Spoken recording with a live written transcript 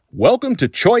Welcome to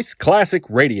Choice Classic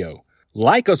Radio.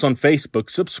 Like us on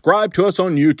Facebook, subscribe to us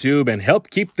on YouTube, and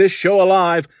help keep this show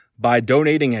alive by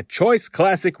donating at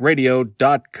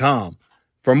choiceclassicradio.com.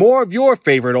 For more of your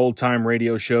favorite old-time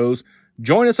radio shows,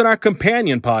 join us on our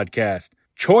companion podcast,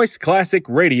 Choice Classic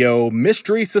Radio,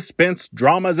 Mystery, Suspense,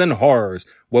 Dramas, and Horrors,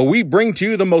 where we bring to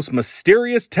you the most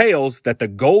mysterious tales that the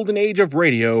golden age of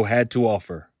radio had to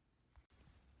offer.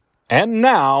 And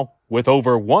now, with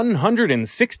over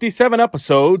 167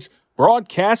 episodes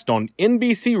broadcast on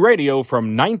NBC Radio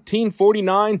from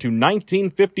 1949 to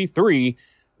 1953,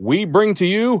 we bring to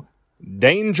you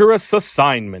Dangerous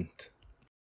Assignment.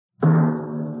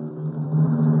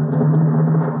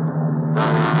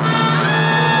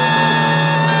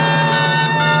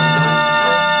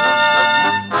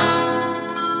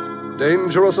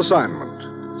 Dangerous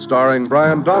Assignment, starring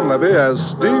Brian Donlevy as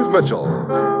Steve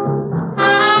Mitchell.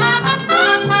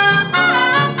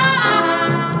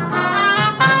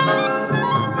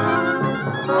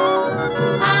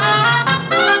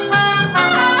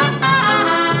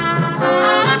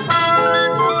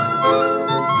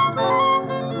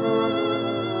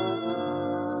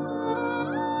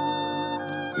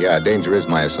 Yeah, danger is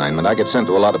my assignment. I get sent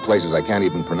to a lot of places I can't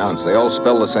even pronounce. They all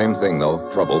spell the same thing, though,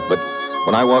 trouble. But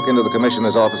when I walk into the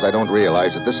commissioner's office, I don't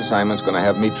realize that this assignment's going to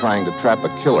have me trying to trap a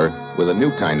killer with a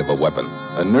new kind of a weapon,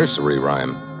 a nursery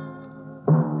rhyme.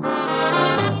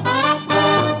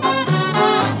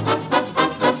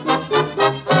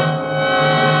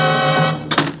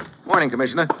 Morning,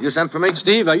 Commissioner. You sent for me?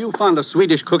 Steve, are you fond of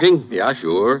Swedish cooking? Yeah,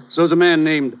 sure. So's a man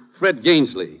named Fred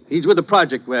Gainsley. He's with a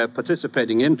project we're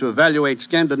participating in to evaluate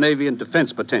Scandinavian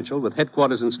defense potential with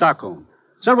headquarters in Stockholm.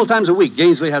 Several times a week,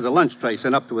 Gainsley has a lunch tray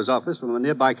sent up to his office from a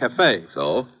nearby cafe.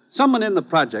 So? Someone in the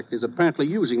project is apparently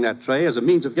using that tray as a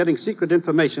means of getting secret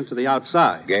information to the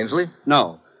outside. Gainsley?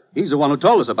 No. He's the one who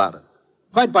told us about it.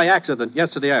 Quite by accident,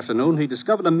 yesterday afternoon, he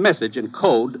discovered a message in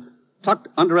code tucked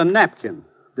under a napkin.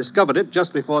 Discovered it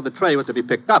just before the tray was to be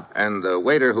picked up. And the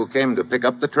waiter who came to pick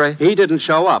up the tray? He didn't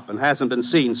show up and hasn't been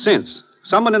seen since.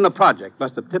 Someone in the project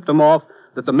must have tipped him off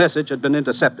that the message had been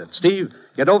intercepted. Steve,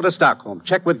 get over to Stockholm.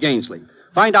 Check with Gainsley.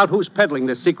 Find out who's peddling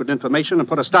this secret information and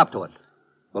put a stop to it.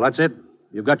 Well, that's it.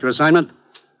 You've got your assignment.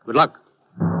 Good luck.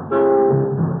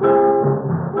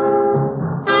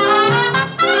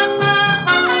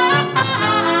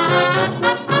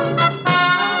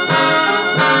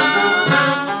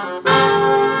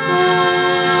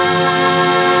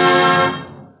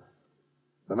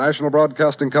 The National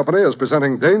Broadcasting Company is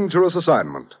presenting Dangerous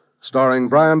Assignment, starring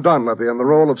Brian Donlevy in the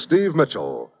role of Steve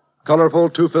Mitchell, colorful,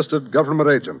 two-fisted government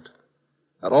agent.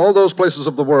 At all those places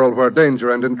of the world where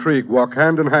danger and intrigue walk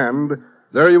hand in hand,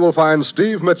 there you will find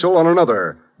Steve Mitchell on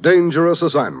another Dangerous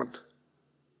Assignment.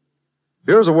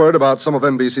 Here's a word about some of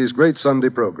NBC's great Sunday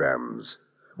programs.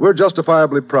 We're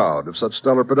justifiably proud of such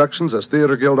stellar productions as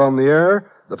Theater Guild on the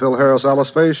Air, the Phil Harris Alice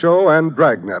Faye Show, and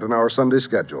Dragnet in our Sunday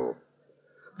schedule.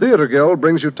 Theater Guild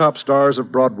brings you top stars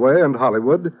of Broadway and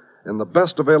Hollywood in the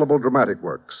best available dramatic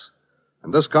works.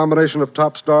 And this combination of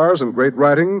top stars and great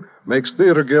writing makes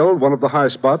Theater Guild one of the high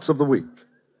spots of the week.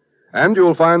 And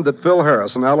you'll find that Phil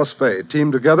Harris and Alice Faye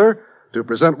team together to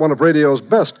present one of radio's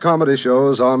best comedy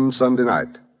shows on Sunday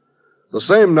night. The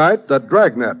same night that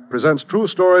Dragnet presents true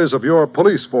stories of your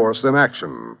police force in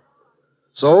action.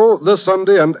 So, this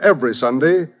Sunday and every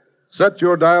Sunday, set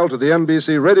your dial to the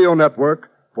NBC Radio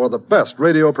Network for the best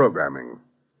radio programming.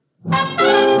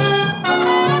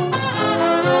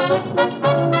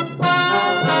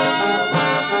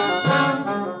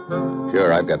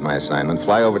 Sure, I've got my assignment.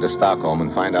 Fly over to Stockholm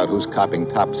and find out who's copying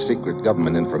top secret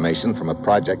government information from a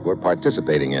project we're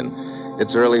participating in.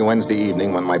 It's early Wednesday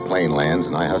evening when my plane lands,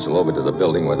 and I hustle over to the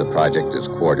building where the project is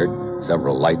quartered.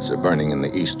 Several lights are burning in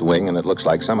the east wing, and it looks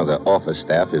like some of the office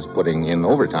staff is putting in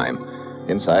overtime.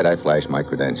 Inside, I flash my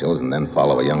credentials and then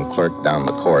follow a young clerk down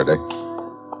the corridor.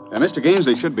 Mr.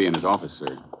 Gainsley should be in his office,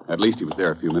 sir. At least he was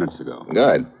there a few minutes ago.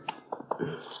 Good.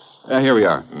 Here we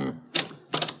are.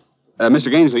 Mr.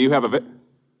 Gainsley, you have a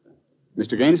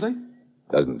Mr. Gainsley?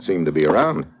 Doesn't seem to be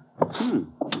around.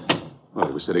 Well,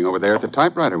 he was sitting over there at the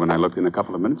typewriter when I looked in a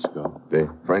couple of minutes ago. The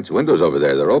French windows over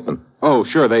there, they're open. Oh,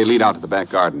 sure, they lead out to the back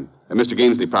garden. Mr.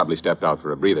 Gainsley probably stepped out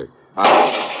for a breather.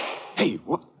 Hey,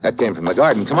 what? That came from the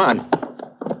garden. Come on.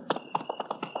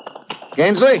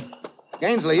 Gainsley?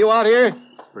 Gainsley, you out here?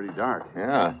 It's pretty dark.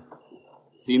 Yeah.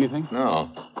 See anything?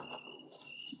 No.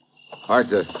 Hard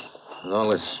to... with all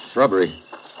this shrubbery.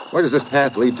 Where does this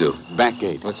path lead to? Back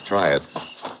gate. Let's try it.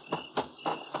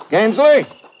 Gainsley?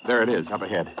 There it is, up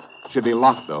ahead. Should be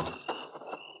locked, though.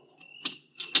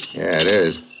 Yeah, it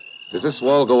is. Does this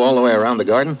wall go all the way around the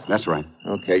garden? That's right.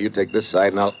 Okay, you take this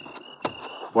side and I'll...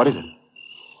 What is it?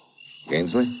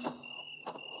 Gainsley?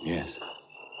 Yes.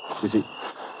 Is he?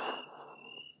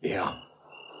 Yeah.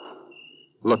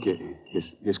 Look,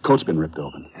 his coat's been ripped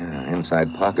open. Yeah,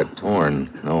 inside pocket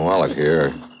torn. No wallet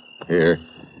here. Here.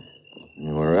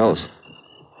 Anywhere else.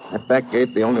 That back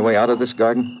gate the only way out of this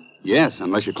garden? Yes,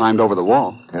 unless you climbed over the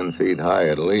wall. 10 feet high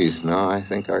at least. No, I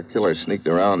think our killer sneaked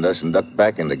around us and ducked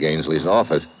back into Gainsley's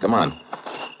office. Come on.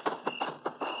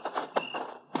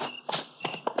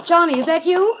 Johnny, is that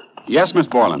you? Yes, Miss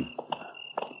Borland.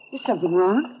 Is something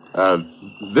wrong?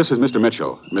 This is Mr.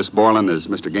 Mitchell. Miss Borland is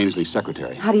Mr. Gainsley's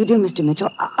secretary. How do you do, Mr. Mitchell?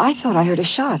 I thought I heard a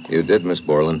shot. You did, Miss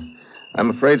Borland. I'm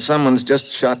afraid someone's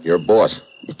just shot your boss.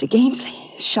 Mr.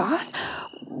 Gainsley? Shot?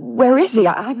 Where is he?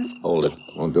 I must... Hold it.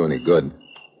 Won't do any good.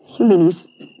 You mean he's...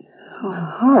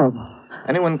 horrible.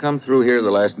 Anyone come through here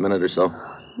the last minute or so?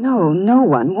 No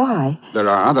one. Why? There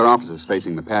are other offices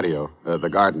facing the patio, the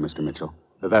garden, Mr. Mitchell.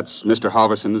 That's Mr.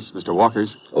 Halverson's, Mr.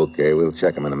 Walker's. Okay, we'll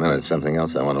check them in a minute. Something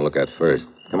else I want to look at first.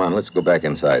 Come on, let's go back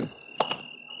inside.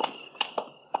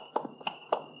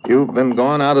 You've been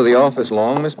gone out of the office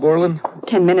long, Miss Borland?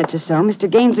 10 minutes or so.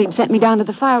 Mr. Gainsley sent me down to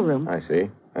the file room. I see.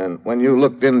 And when you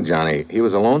looked in, Johnny, he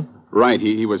was alone? Right,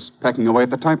 he was pecking away at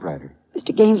the typewriter.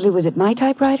 Mr. Gainsley was at my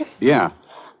typewriter? Yeah.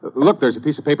 Look, there's a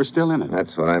piece of paper still in it.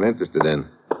 That's what I'm interested in.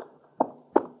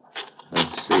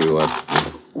 Let's see what...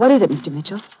 What is it, Mr.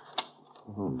 Mitchell?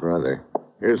 Oh, brother.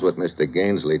 Here's what Mr.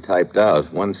 Gainsley typed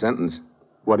out. One sentence.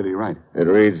 What did he write? It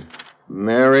reads,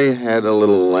 Mary had a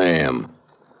little lamb.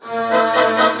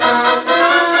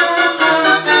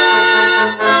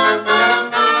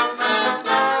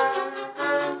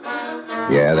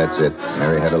 Yeah, that's it.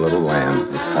 Mary had a little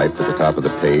lamb. It's typed at the top of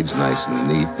the page, nice and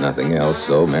neat, nothing else.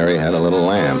 So Mary had a little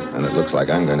lamb. And it looks like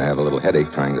I'm going to have a little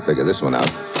headache trying to figure this one out.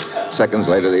 Seconds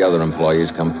later, the other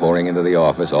employees come pouring into the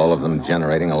office, all of them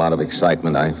generating a lot of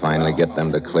excitement. I finally get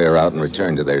them to clear out and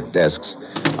return to their desks.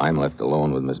 I'm left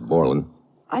alone with Miss Borland.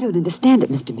 I don't understand it,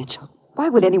 Mr. Mitchell. Why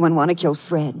would anyone want to kill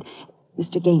Fred?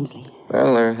 Mr. Gainsley.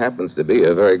 Well, there happens to be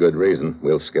a very good reason.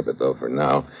 We'll skip it, though, for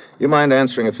now. You mind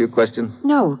answering a few questions?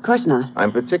 No, of course not.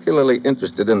 I'm particularly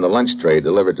interested in the lunch tray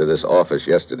delivered to this office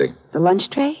yesterday. The lunch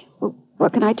tray? Well,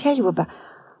 what can I tell you about...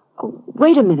 Oh,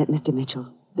 wait a minute, Mr.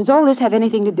 Mitchell. Does all this have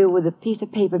anything to do with the piece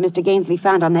of paper Mr. Gainsley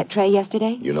found on that tray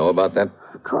yesterday? You know about that?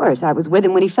 Of course. I was with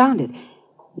him when he found it.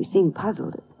 He seemed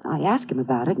puzzled. I asked him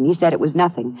about it, and he said it was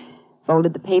nothing.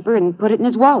 Folded the paper and put it in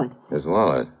his wallet. His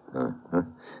wallet? Uh-huh.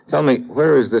 Tell me,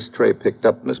 where is this tray picked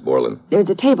up, Miss Borland? There's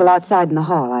a table outside in the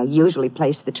hall. I usually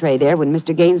place the tray there when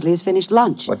Mr. Gainsley has finished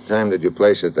lunch. What time did you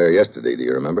place it there yesterday, do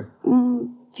you remember?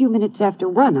 A few minutes after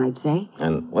 1, I'd say.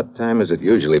 And what time is it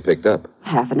usually picked up?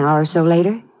 Half an hour or so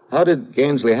later. How did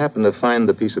Gainsley happen to find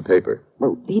the piece of paper?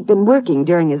 Well, he'd been working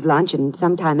during his lunch, and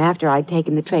sometime after I'd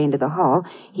taken the tray into the hall,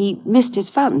 he missed his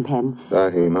fountain pen.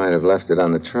 Thought he might have left it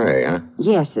on the tray, huh?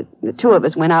 Yes, the two of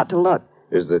us went out to look.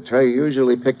 Is the tray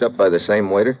usually picked up by the same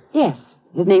waiter? Yes.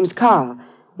 His name's Carl.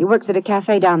 He works at a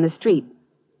cafe down the street.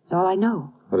 That's all I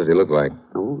know. What does he look like?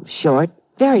 Oh, short.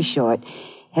 Very short.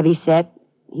 Heavy set.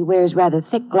 He wears rather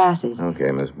thick glasses.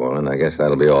 Okay, Miss Borland. I guess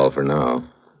that'll be all for now.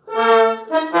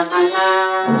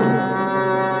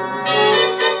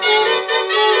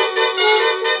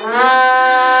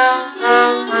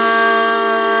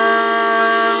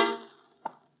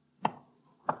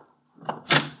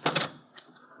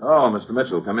 Oh, Mr.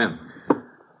 Mitchell, come in.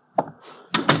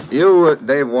 You,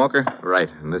 Dave Walker? Right,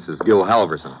 and this is Gil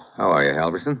Halverson. How are you,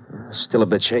 Halverson? Still a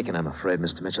bit shaken, I'm afraid,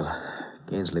 Mr. Mitchell.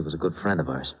 Gainsley was a good friend of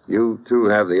ours. You two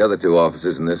have the other two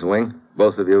offices in this wing.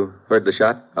 Both of you heard the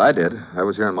shot? I did. I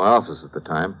was here in my office at the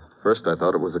time. First, I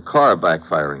thought it was a car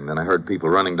backfiring. Then I heard people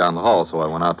running down the hall, so I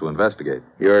went out to investigate.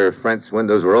 Your French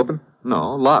windows were open?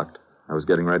 No, locked. I was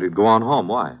getting ready to go on home.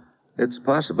 Why? It's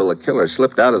possible a killer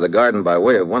slipped out of the garden by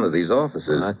way of one of these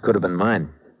offices. That could have been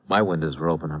mine. My windows were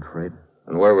open, I'm afraid.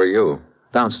 And where were you?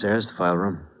 Downstairs, the file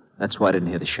room. That's why I didn't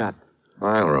hear the shot.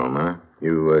 File room, huh?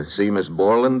 You see Miss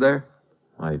Borland there?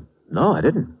 No, I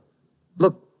didn't.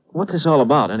 Look, what's this all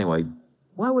about, anyway?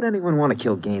 Why would anyone want to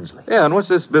kill Gainsley? Yeah, and what's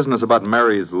this business about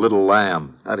Mary's little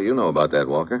lamb? How do you know about that,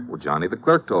 Walker? Well, Johnny the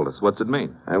clerk told us. What's it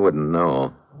mean? I wouldn't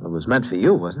know. It was meant for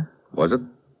you, wasn't it? Was it?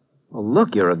 Well,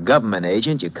 look, you're a government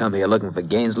agent. You come here looking for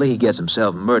Gainsley. He gets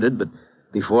himself murdered, but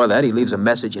before that, he leaves a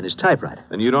message in his typewriter.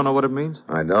 And you don't know what it means?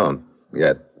 I don't.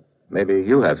 Yet. Maybe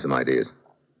you have some ideas.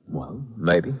 Well,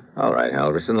 maybe. All right,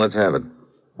 Halverson, let's have it.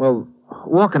 Well,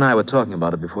 Walker and I were talking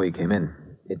about it before you came in.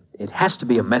 It has to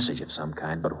be a message of some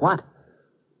kind, but what?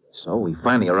 So we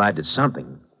finally arrived at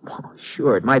something. Well,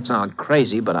 sure, it might sound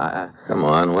crazy, but Come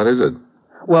on, what is it?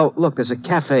 Well, look, there's a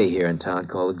cafe here in town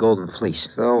called the Golden Fleece.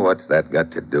 So what's that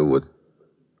got to do with...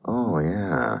 Oh,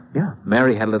 yeah. Yeah.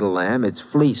 Mary had a little lamb. Its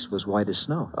fleece was white as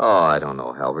snow. Oh, I don't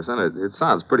know, Halverson. It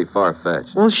sounds pretty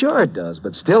far-fetched. Well, sure it does,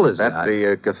 but still is That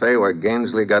the cafe where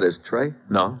Gainsley got his tray?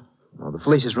 No. No, the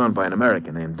fleece is run by an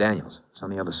American named Daniels. It's on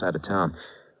the other side of town.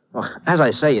 Well, as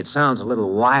I say, it sounds a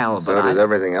little wild, but So does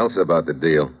everything else about the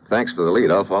deal. Thanks for the lead.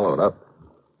 I'll follow it up.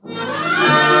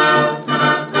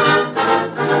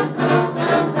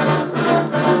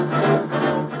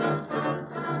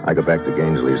 I go back to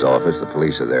Gainsley's office. The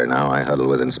police are there now. I huddle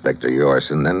with Inspector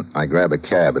Yorson. Then I grab a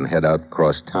cab and head out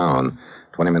across town.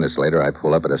 20 minutes later, I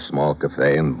pull up at a small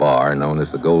cafe and bar known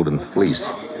as the Golden Fleece.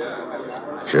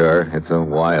 Sure, it's a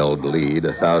wild lead,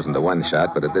 1,000 to 1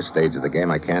 shot, but at this stage of the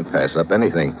game, I can't pass up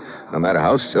anything. No matter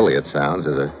how silly it sounds,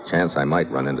 there's a chance I might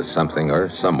run into something or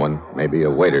someone, maybe a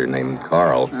waiter named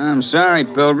Carl. I'm sorry,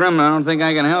 Pilgrim. I don't think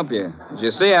I can help you. As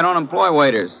you see, I don't employ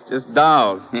waiters, just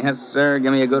dolls. Yes, sir.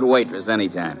 Give me a good waitress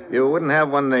anytime. You wouldn't have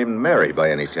one named Mary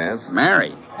by any chance?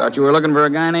 Mary? Thought you were looking for a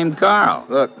guy named Carl.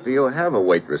 Look, do you have a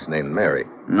waitress named Mary?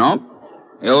 Nope.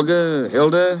 Ilga,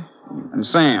 Hilda, and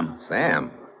Sam.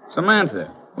 Sam?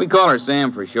 Samantha. We call her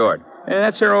Sam for short. Hey,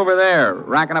 that's her over there,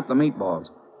 racking up the meatballs.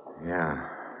 Yeah.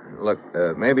 Look,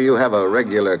 maybe you have a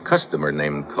regular customer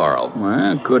named Carl.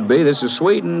 Well, could be. This is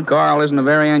Sweden. Carl isn't a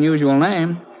very unusual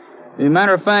name. As a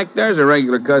matter of fact, there's a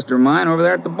regular customer of mine over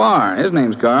there at the bar. His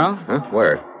name's Carl. Huh?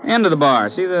 Where? End of the bar.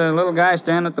 See the little guy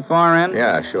standing at the far end?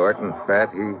 Yeah, short and fat.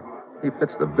 He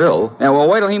fits the bill. Yeah, well,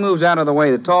 wait till he moves out of the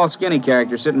way. The tall, skinny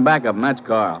character sitting back of him, that's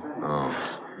Carl.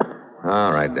 Oh.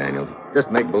 All right, Daniel. Just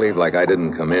make believe like I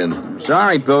didn't come in.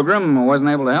 Sorry, Pilgrim. I wasn't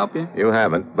able to help you. You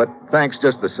haven't, but thanks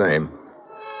just the same.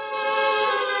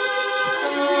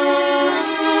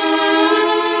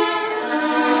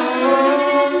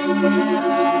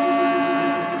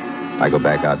 I go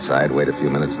back outside, wait a few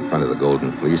minutes in front of the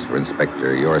Golden Fleece for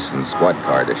Inspector Yorson's squad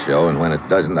car to show, and when it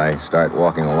doesn't, I start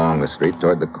walking along the street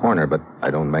toward the corner, but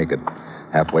I don't make it.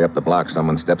 Halfway up the block,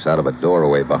 someone steps out of a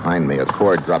doorway behind me. A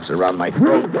cord drops around my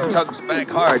throat, tugs back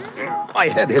hard. My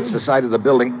head hits the side of the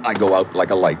building. I go out like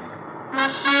a light.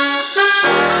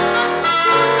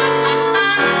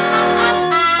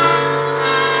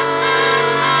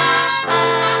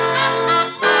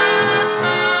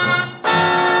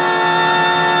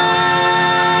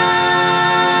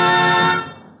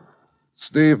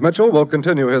 Steve Mitchell will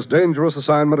continue his dangerous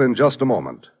assignment in just a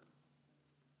moment.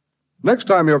 Next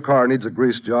time your car needs a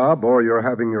grease job, or you're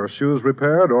having your shoes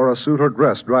repaired, or a suit or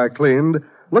dress dry cleaned,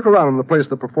 look around in the place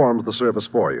that performs the service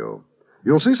for you.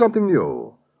 You'll see something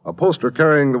new. A poster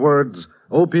carrying the words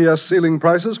OPS Ceiling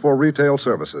Prices for Retail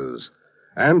Services,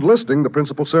 and listing the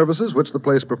principal services which the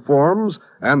place performs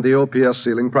and the OPS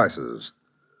ceiling prices.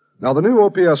 Now, the new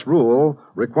OPS rule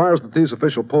requires that these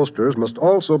official posters must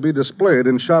also be displayed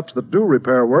in shops that do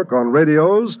repair work on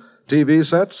radios, TV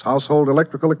sets, household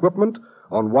electrical equipment,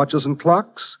 on watches and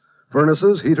clocks,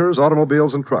 furnaces, heaters,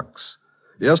 automobiles, and trucks.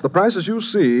 Yes, the prices you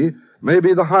see may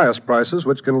be the highest prices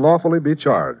which can lawfully be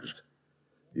charged.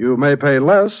 You may pay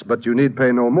less, but you need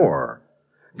pay no more.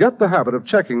 Get the habit of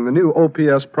checking the new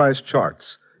OPS price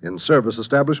charts in service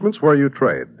establishments where you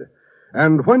trade.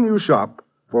 And when you shop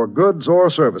for goods or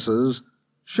services,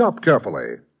 shop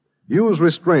carefully. Use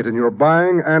restraint in your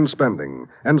buying and spending,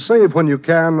 and save when you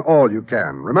can all you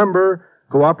can. Remember,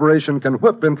 cooperation can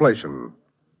whip inflation.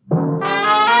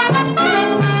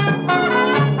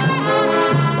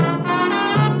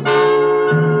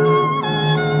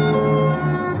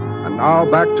 And now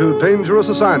back to Dangerous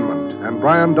Assignment and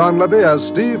Brian Donlevy as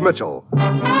Steve Mitchell.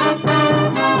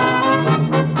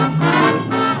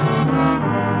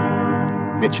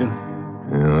 Mitchell?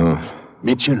 Yeah.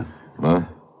 Mitchell? Huh?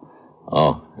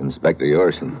 Oh, Inspector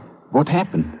Yorson. What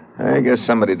happened? I guess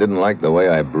somebody didn't like the way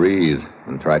I breathed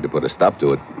and tried to put a stop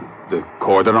to it. The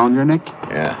cord around your neck?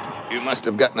 Yeah. You must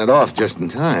have gotten it off just in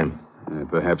time.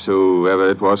 Perhaps whoever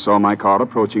it was saw my car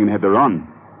approaching and had to run.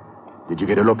 Did you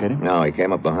get a look at him? No, he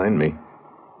came up behind me.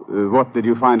 What did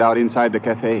you find out inside the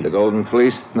cafe? The Golden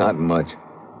Fleece? Not much.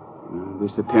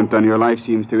 This attempt on your life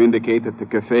seems to indicate that the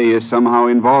cafe is somehow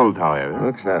involved, however.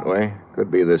 Looks that way.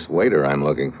 Could be this waiter I'm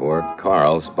looking for.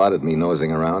 Carl spotted me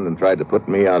nosing around and tried to put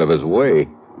me out of his way.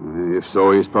 If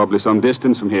so, he's probably some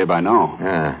distance from here by now.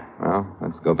 Yeah. Well,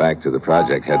 let's go back to the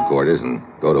project headquarters and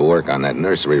go to work on that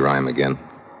nursery rhyme again.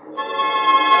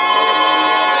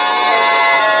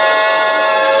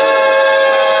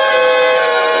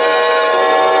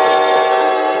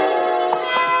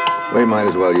 We might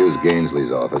as well use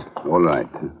Gainsley's office. All right.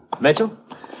 Mitchell?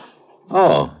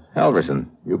 Oh, Halverson,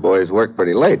 you boys work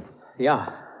pretty late.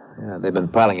 Yeah, they've been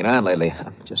piling it on lately.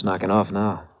 I'm just knocking off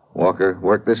now. Walker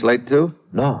work this late, too?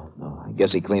 No. I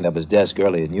guess he cleaned up his desk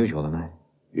earlier than usual tonight.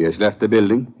 He has left the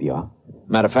building? Yeah.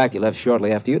 Matter of fact, he left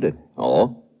shortly after you did.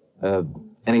 Oh?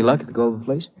 Any luck at the Golden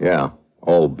Place? Yeah.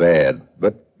 All bad.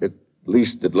 But at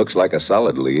least it looks like a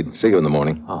solid lead. See you in the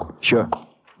morning. Oh, sure.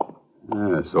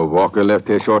 So Walker left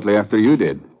here shortly after you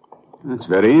did. That's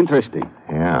very interesting.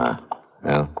 Yeah.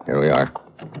 Well, here we are.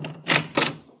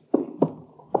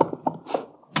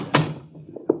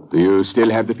 Do you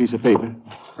still have the piece of paper?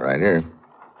 Right here.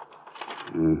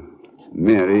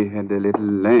 Mary had a little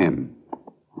lamb.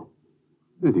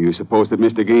 Do you suppose that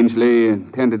Mr. Gainsley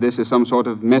intended this as some sort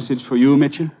of message for you,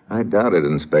 Mitchell? I doubt it,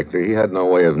 Inspector. He had no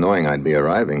way of knowing I'd be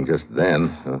arriving just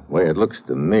then. The way it looks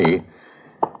to me,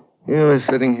 he was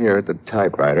sitting here at the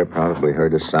typewriter, probably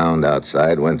heard a sound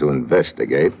outside, went to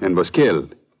investigate. And was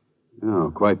killed? Oh,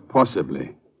 quite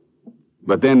possibly.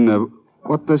 But then,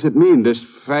 what does it mean, this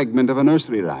fragment of a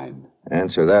nursery rhyme?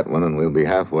 Answer that one and we'll be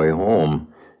halfway home.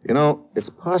 You know,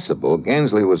 it's possible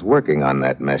Gainsley was working on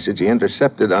that message he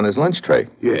intercepted on his lunch tray.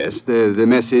 Yes, the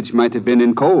message might have been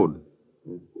in code.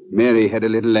 Mary had a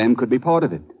little lamb could be part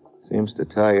of it. Seems to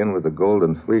tie in with the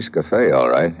Golden Fleece Cafe,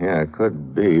 all right. Yeah, it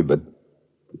could be, but...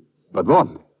 But what?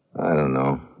 I don't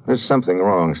know. There's something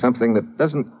wrong, something that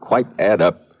doesn't quite add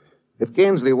up. If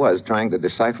Gainsley was trying to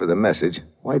decipher the message,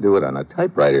 why do it on a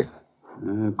typewriter?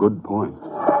 Good point.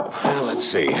 Well, let's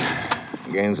see.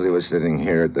 Gainsley was sitting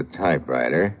here at the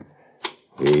typewriter.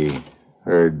 He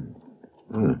heard...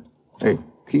 Hey,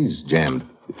 key's jammed.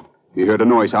 He heard a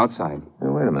noise outside. Hey,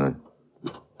 wait a minute.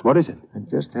 What is it? I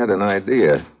just had an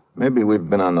idea. Maybe we've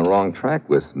been on the wrong track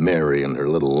with Mary and her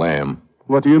little lamb.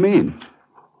 What do you mean?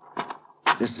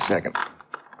 Just a second.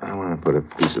 I want to put a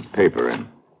piece of paper in.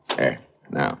 There.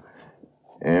 Now.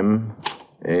 M-A-R-Y-H-A-D.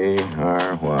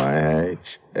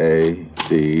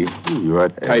 You are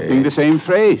typing the same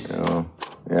phrase. Oh,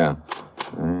 yeah.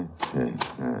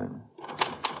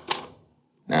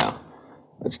 Now,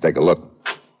 let's take a look.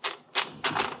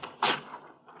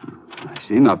 I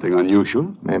see nothing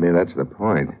unusual. Maybe that's the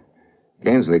point.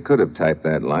 Gainsley could have typed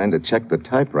that line to check the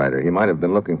typewriter. He might have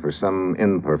been looking for some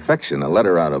imperfection, a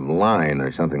letter out of line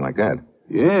or something like that.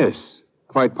 Yes.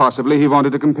 Quite possibly he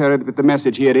wanted to compare it with the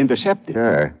message he had intercepted.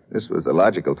 Sure. This was the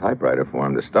logical typewriter for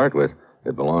him to start with.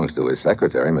 It belongs to his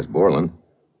secretary, Miss Borland.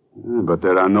 But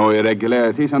there are no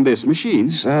irregularities on this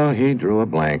machine. So he drew a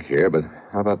blank here, but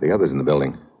how about the others in the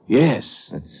building? Yes.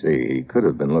 Let's see. He could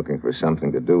have been looking for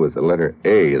something to do with the letter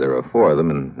A. There are 4 of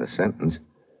them in the sentence.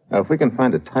 Now, if we can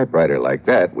find a typewriter like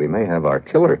that, we may have our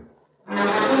killer.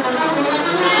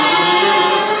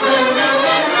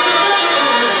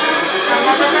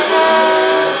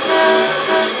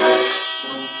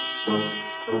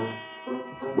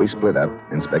 We split up.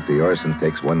 Inspector Yorson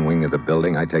takes one wing of the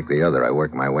building. I take the other. I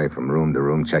work my way from room to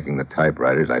room, checking the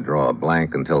typewriters. I draw a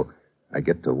blank until I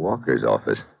get to Walker's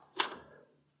office.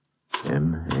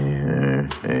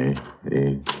 M-A-R-A-D-E-A-L.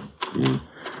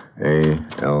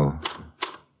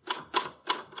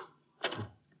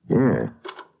 Yeah.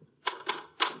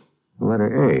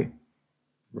 Letter A.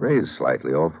 Raised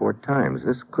slightly all 4 times.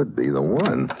 This could be the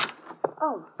one.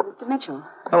 Oh, Mr. Mitchell.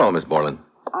 Hello, Miss Borland.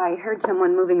 I heard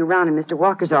someone moving around in Mr.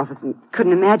 Walker's office and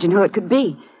couldn't imagine who it could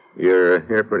be. You're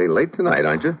here pretty late tonight,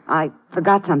 aren't you? I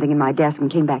forgot something in my desk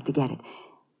and came back to get it.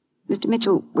 Mr.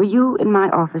 Mitchell, were you in my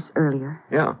office earlier?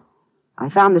 Yeah. I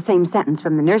found the same sentence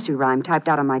from the nursery rhyme typed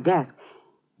out on my desk.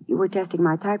 You were testing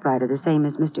my typewriter the same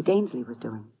as Mr. Gainsley was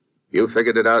doing. You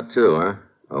figured it out, too, huh?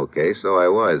 Okay, so I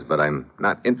was, but I'm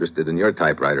not interested in your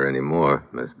typewriter anymore,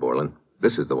 Miss Borland.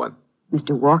 This is the one.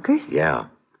 Mr. Walker's? Yeah.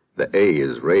 The A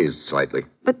is raised slightly.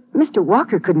 But Mr.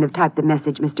 Walker couldn't have typed the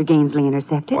message Mr. Gainsley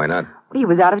intercepted. Why not? He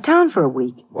was out of town for a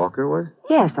week. Walker was?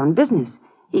 Yes, on business.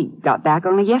 He got back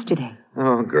only yesterday.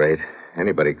 Oh, great.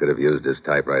 Anybody could have used his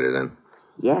typewriter then.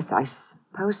 Yes, I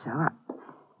suppose so.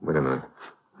 Wait a minute.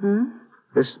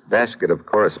 This basket of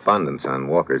correspondence on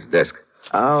Walker's desk.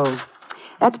 Oh,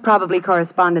 that's probably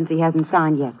correspondence he hasn't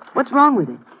signed yet. What's wrong with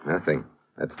it? Nothing.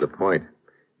 That's the point.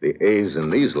 The A's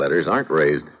in these letters aren't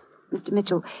raised. Mr.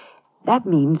 Mitchell, that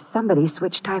means somebody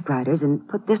switched typewriters and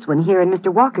put this one here in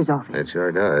Mr. Walker's office. It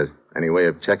sure does. Any way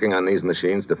of checking on these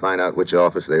machines to find out which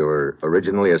office they were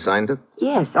originally assigned to?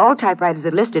 Yes, all typewriters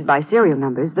are listed by serial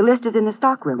numbers. The list is in the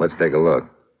stockroom. Let's take a look.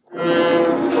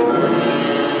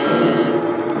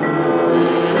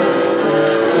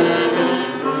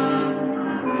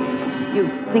 You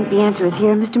think the answer is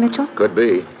here, Mr. Mitchell? Could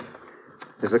be.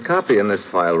 There's a copy in this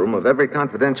file room of every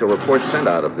confidential report sent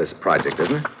out of this project,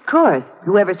 isn't there? Of course.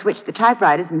 Whoever switched the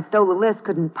typewriters and stole the list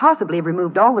couldn't possibly have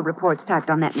removed all the reports typed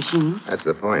on that machine. That's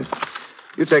the point.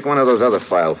 You take one of those other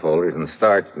file folders and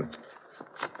start...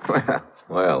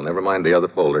 Well, never mind the other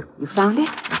folder. You found it?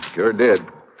 Sure did.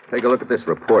 Take a look at this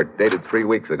report, dated 3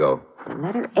 weeks ago. The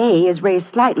letter A is raised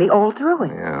slightly all through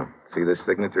it. Yeah. See this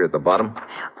signature at the bottom?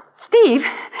 Steve!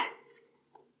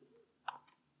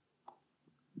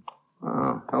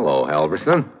 Oh, hello,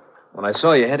 Halverson. When I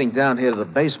saw you heading down here to the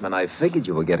basement, I figured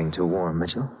you were getting too warm,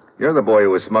 Mitchell. You're the boy who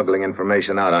was smuggling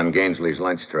information out on Gainsley's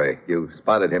lunch tray. You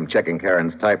spotted him checking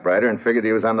Karen's typewriter and figured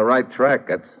he was on the right track.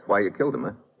 That's why you killed him,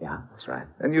 huh? Yeah, that's right.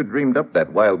 Then you dreamed up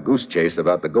that wild goose chase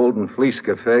about the Golden Fleece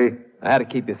Cafe. I had to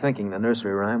keep you thinking the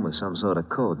nursery rhyme was some sort of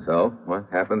code. So, what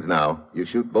happens now? You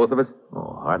shoot both of us?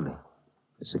 Oh, hardly.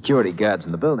 The security guard's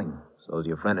in the building. So's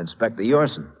your friend Inspector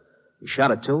Yorson. You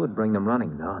shot at two, would bring them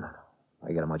running. No.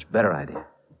 I got a much better idea.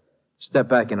 Step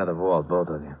back into the vault, both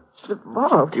of you. The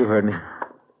vault? You heard me.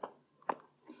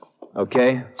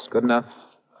 Okay, it's good enough.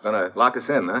 Gonna lock us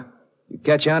in, huh? You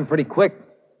catch on pretty quick.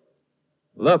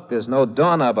 Look, there's no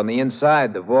doorknob on the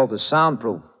inside. The vault is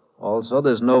soundproof. Also,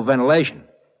 there's no ventilation.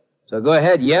 So go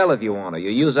ahead, yell if you want to. You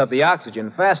use up the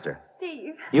oxygen faster.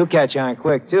 Steve. You catch on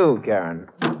quick, too, Karen.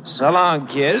 So long,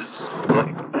 kids.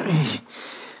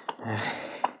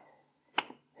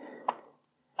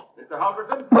 Mr.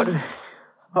 Halverson?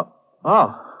 What?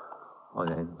 Oh,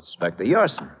 Inspector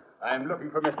Yorson. I'm looking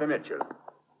for Mr. Mitchell.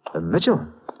 Mitchell?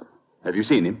 Have you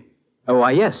seen him? Oh,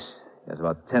 why, yes. Yes,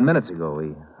 about 10 minutes ago.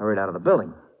 He hurried out of the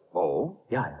building. Oh?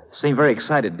 Yeah, he seemed very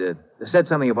excited. They said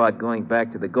something about going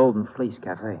back to the Golden Fleece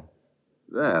Cafe.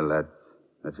 Well,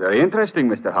 that's very interesting,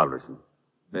 Mr. Halverson.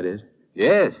 It is?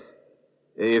 Yes.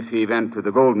 If he went to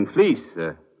the Golden Fleece,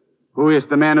 who is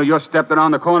the man who just stepped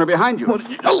around the corner behind you?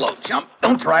 Hello, chump.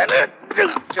 Don't try it.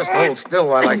 Just hold still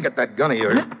while I get that gun of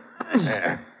yours.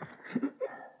 There.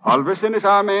 Halverson is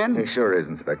our man? He sure is,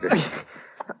 Inspector.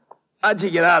 How'd you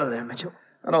get out of there, Mitchell?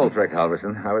 An old trick,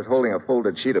 Halverson. I was holding a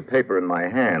folded sheet of paper in my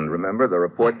hand. Remember the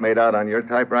report made out on your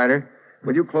typewriter?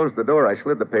 When you closed the door, I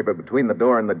slid the paper between the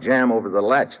door and the jamb over the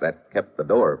latch. That kept the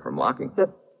door from locking. That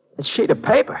sheet of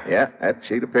paper? Yeah, that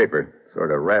sheet of paper.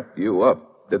 Sort of wrapped you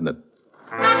up, didn't it?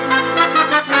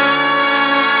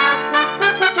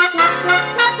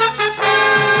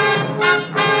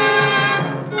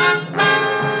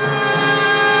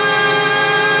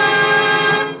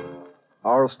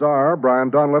 Our star,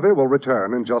 Brian Donlevy, will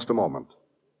return in just a moment.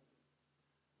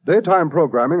 Daytime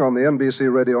programming on the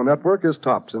NBC radio network is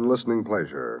tops in listening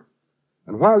pleasure.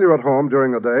 And while you're at home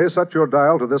during the day, set your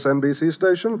dial to this NBC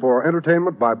station for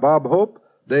entertainment by Bob Hope,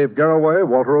 Dave Garroway,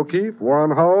 Walter O'Keefe,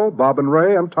 Warren Hull, Bob and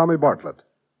Ray, and Tommy Bartlett.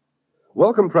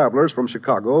 Welcome Travelers from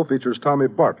Chicago features Tommy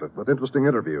Bartlett with interesting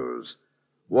interviews.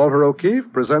 Walter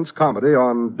O'Keefe presents comedy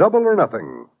on Double or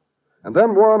Nothing. And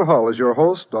then Warren Hull is your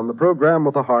host on the program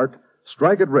with a heart,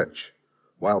 Strike It Rich,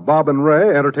 while Bob and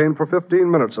Ray entertain for 15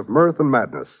 minutes of mirth and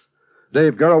madness.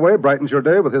 Dave Garroway brightens your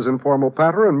day with his informal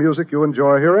patter and music you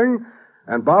enjoy hearing,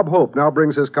 and Bob Hope now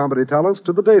brings his comedy talents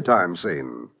to the daytime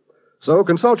scene. So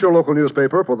consult your local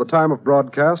newspaper for the time of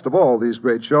broadcast of all these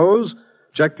great shows,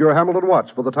 check your Hamilton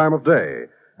watch for the time of day,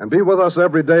 and be with us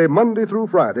every day, Monday through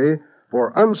Friday,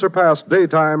 for unsurpassed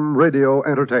daytime radio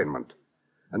entertainment.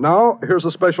 And now, here's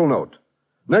a special note.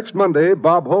 Next Monday,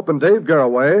 Bob Hope and Dave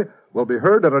Garroway will be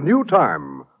heard at a new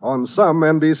time on some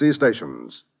NBC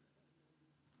stations.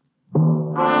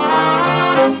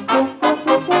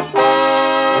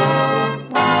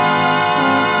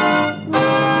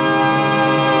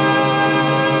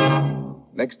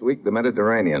 Next week, the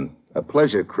Mediterranean. A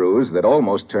pleasure cruise that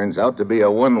almost turns out to be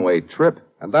a one-way trip.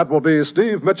 And that will be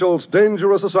Steve Mitchell's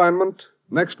dangerous assignment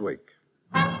next week.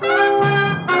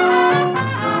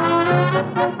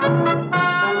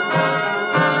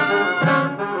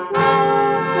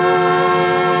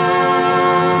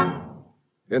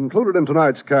 Included in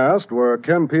tonight's cast were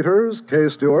Ken Peters, Kay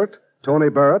Stewart, Tony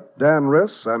Barrett, Dan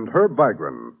Riss, and Herb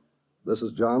Vigran. This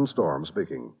is John Storm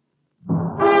speaking.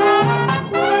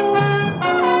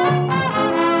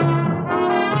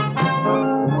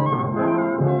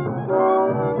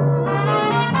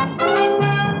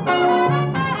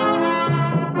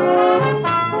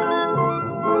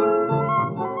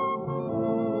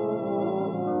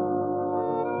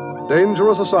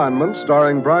 Dangerous Assignment,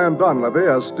 starring Brian Donlevy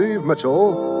as Steve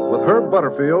Mitchell, with Herb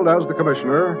Butterfield as the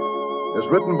Commissioner, is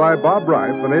written by Bob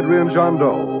Reif and Adrian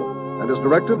Jondeau, and is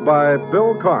directed by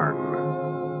Bill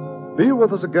Karn. Be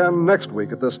with us again next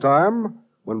week at this time,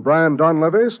 when Brian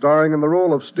Donlevy, starring in the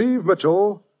role of Steve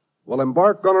Mitchell, will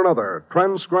embark on another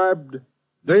transcribed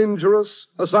Dangerous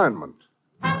Assignment.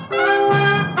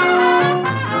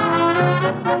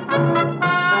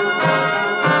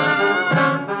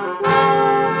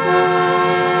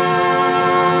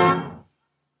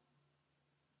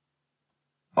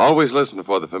 Always listen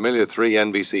for the familiar 3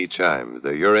 NBC chimes.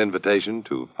 They're your invitation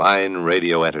to fine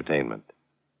radio entertainment.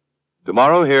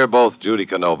 Tomorrow, hear both Judy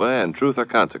Canova and Truth or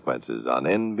Consequences on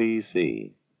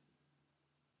NBC.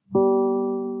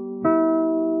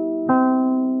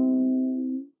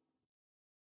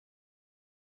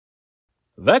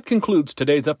 That concludes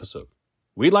today's episode.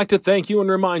 We'd like to thank you and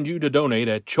remind you to donate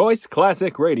at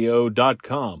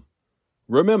choiceclassicradio.com.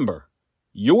 Remember,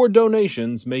 your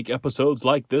donations make episodes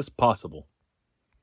like this possible.